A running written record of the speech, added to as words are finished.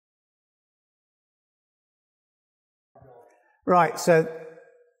Right, so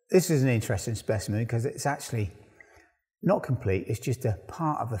this is an interesting specimen because it's actually not complete. It's just a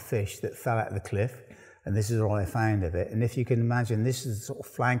part of a fish that fell out of the cliff, and this is all I found of it. And if you can imagine, this is the sort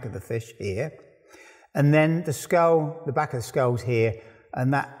of flank of the fish here, and then the skull, the back of the skull's here,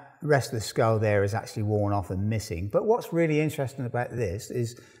 and that rest of the skull there is actually worn off and missing. But what's really interesting about this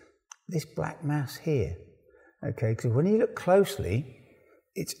is this black mass here. Okay, because when you look closely,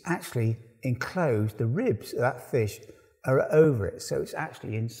 it's actually enclosed. The ribs of that fish are over it, so it's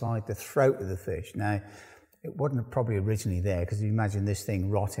actually inside the throat of the fish. Now, it wasn't probably originally there, because you imagine this thing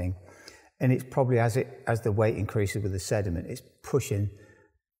rotting, and it's probably as the weight increases with the sediment, it's pushing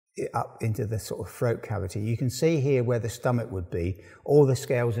it up into the sort of throat cavity. You can see here where the stomach would be. All the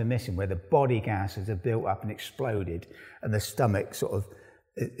scales are missing, where the body gases are built up and exploded, and the stomach sort of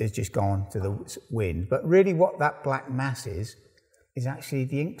is just gone to the wind. But really, what that black mass is actually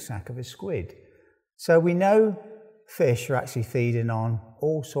the ink sac of a squid. So we know fish are actually feeding on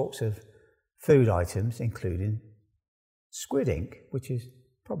all sorts of food items, including squid ink, which is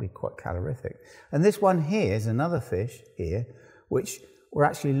probably quite calorific. And this one here is another fish here, which we're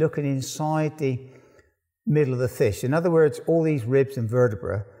actually looking inside the middle of the fish. In other words, all these ribs and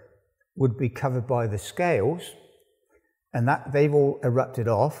vertebrae would be covered by the scales, and that they've all erupted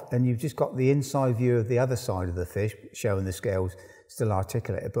off, and you've just got the inside view of the other side of the fish showing the scales still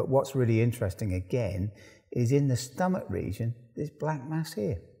articulated. But what's really interesting again is in the stomach region, this black mass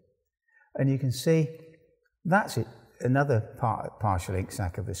here. And you can see that's it, another partial ink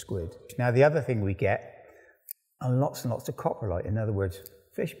sac of a squid. Now, the other thing we get are lots and lots of coprolite, in other words,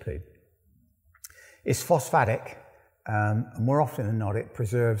 fish poo. It's phosphatic, and more often than not, it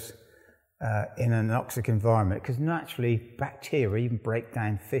preserves in an anoxic environment, because naturally bacteria even break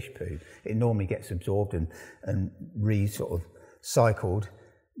down fish poo. It normally gets absorbed and sort of cycled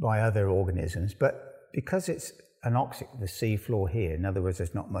by other organisms, but because it's anoxic, the sea floor here, in other words,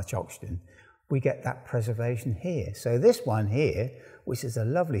 there's not much oxygen, we get that preservation here. So this one here, which is a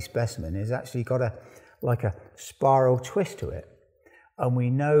lovely specimen, has actually got like a spiral twist to it. And we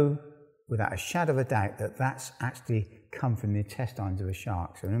know without a shadow of a doubt that that's actually come from the intestines of a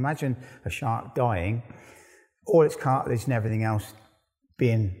shark. So imagine a shark dying, all its cartilage and everything else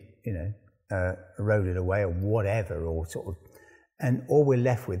being, eroded away or whatever, or sort of, and all we're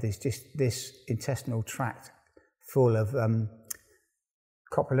left with is just this intestinal tract full of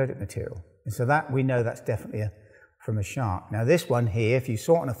coprolitic material. And so that, we know that's definitely from a shark. Now this one here, if you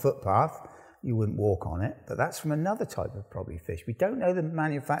saw it on a footpath, you wouldn't walk on it, but that's from another type of probably fish. We don't know the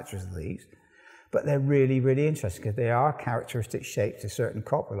manufacturers of these, but they're really, really interesting because they are characteristic shapes to certain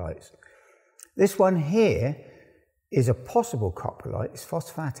coprolites. This one here is a possible coprolite, it's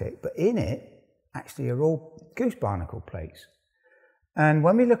phosphatic, but in it actually are all goose barnacle plates. And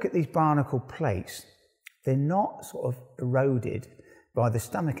when we look at these barnacle plates, they're not sort of eroded by the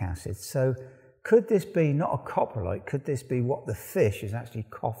stomach acid. So could this be not a coprolite? Could this be what the fish has actually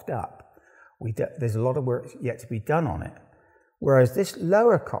coughed up? There's a lot of work yet to be done on it. Whereas this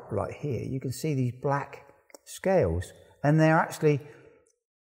lower coprolite here, you can see these black scales, and they're actually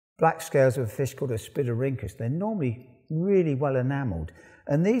black scales of a fish called a Spiderhynchus. They're normally really well enameled,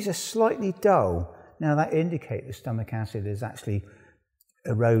 and these are slightly dull. Now that indicates the stomach acid has actually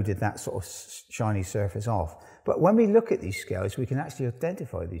eroded that sort of shiny surface off. But when we look at these scales, we can actually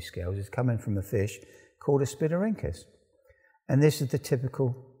identify these scales as coming from a fish called a Spiderhynchus. And this is the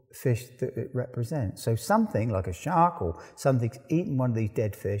typical fish that it represents. So something like a shark or something's eaten one of these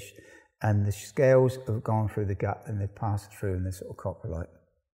dead fish, and the scales have gone through the gut and they've passed through in this sort of coprolite.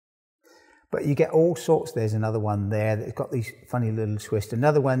 But you get all sorts. There's another one there that's got these funny little twists,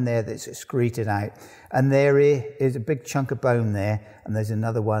 another one there that's excreted out, and there is a big chunk of bone there, and there's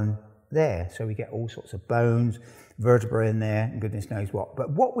another one there. So we get all sorts of bones, vertebrae in there, and goodness knows what.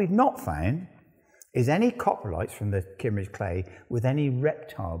 But what we've not found is any coprolites from the Kimmeridge clay with any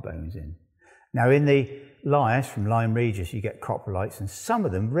reptile bones in. Now in the lias from Lyme Regis you get coprolites, and some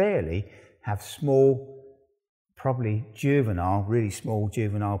of them rarely have small, probably juvenile, really small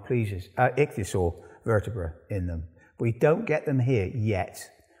juvenile ichthyosaur vertebra in them. We don't get them here yet.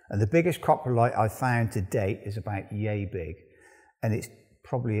 And the biggest coprolite I've found to date is about yay big. And it's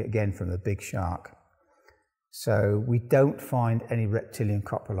probably again from a big shark. So we don't find any reptilian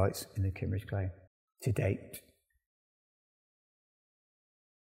coprolites in the Kimmeridge clay to date.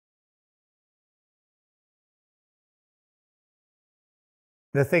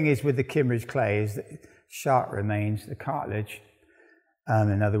 The thing is with the Kimmeridge clay is that shark remains, the cartilage,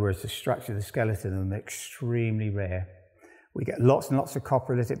 in other words, the structure of the skeleton of them, are extremely rare. We get lots and lots of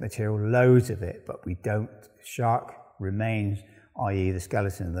coprolitic material, loads of it, but we don't. Shark remains, i.e. the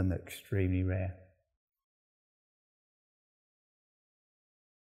skeleton of them, are extremely rare.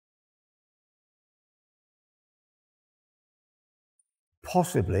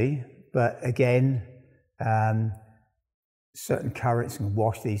 Possibly, but again, certain currents can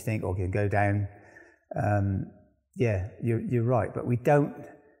wash these things or can go down. Yeah, you're right, but we don't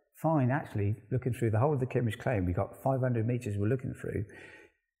find, actually, looking through the whole of the Kimmeridge clay, we've got 500 meters we're looking through,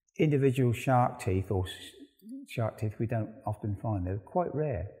 individual shark teeth or shark teeth we don't often find. They're quite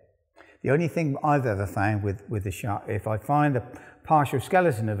rare. The only thing I've ever found with the shark, if I find a partial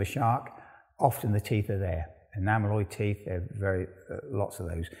skeleton of a shark, often the teeth are there. Enameloid teeth, there are lots of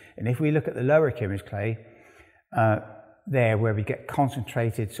those. And if we look at the lower Kimmeridge clay, there where we get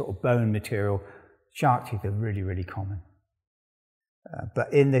concentrated sort of bone material, shark teeth are really, really common.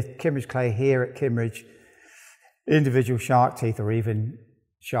 But in the Kimmeridge clay here at Kimmeridge, individual shark teeth or even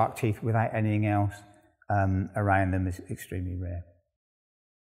shark teeth without anything else around them is extremely rare.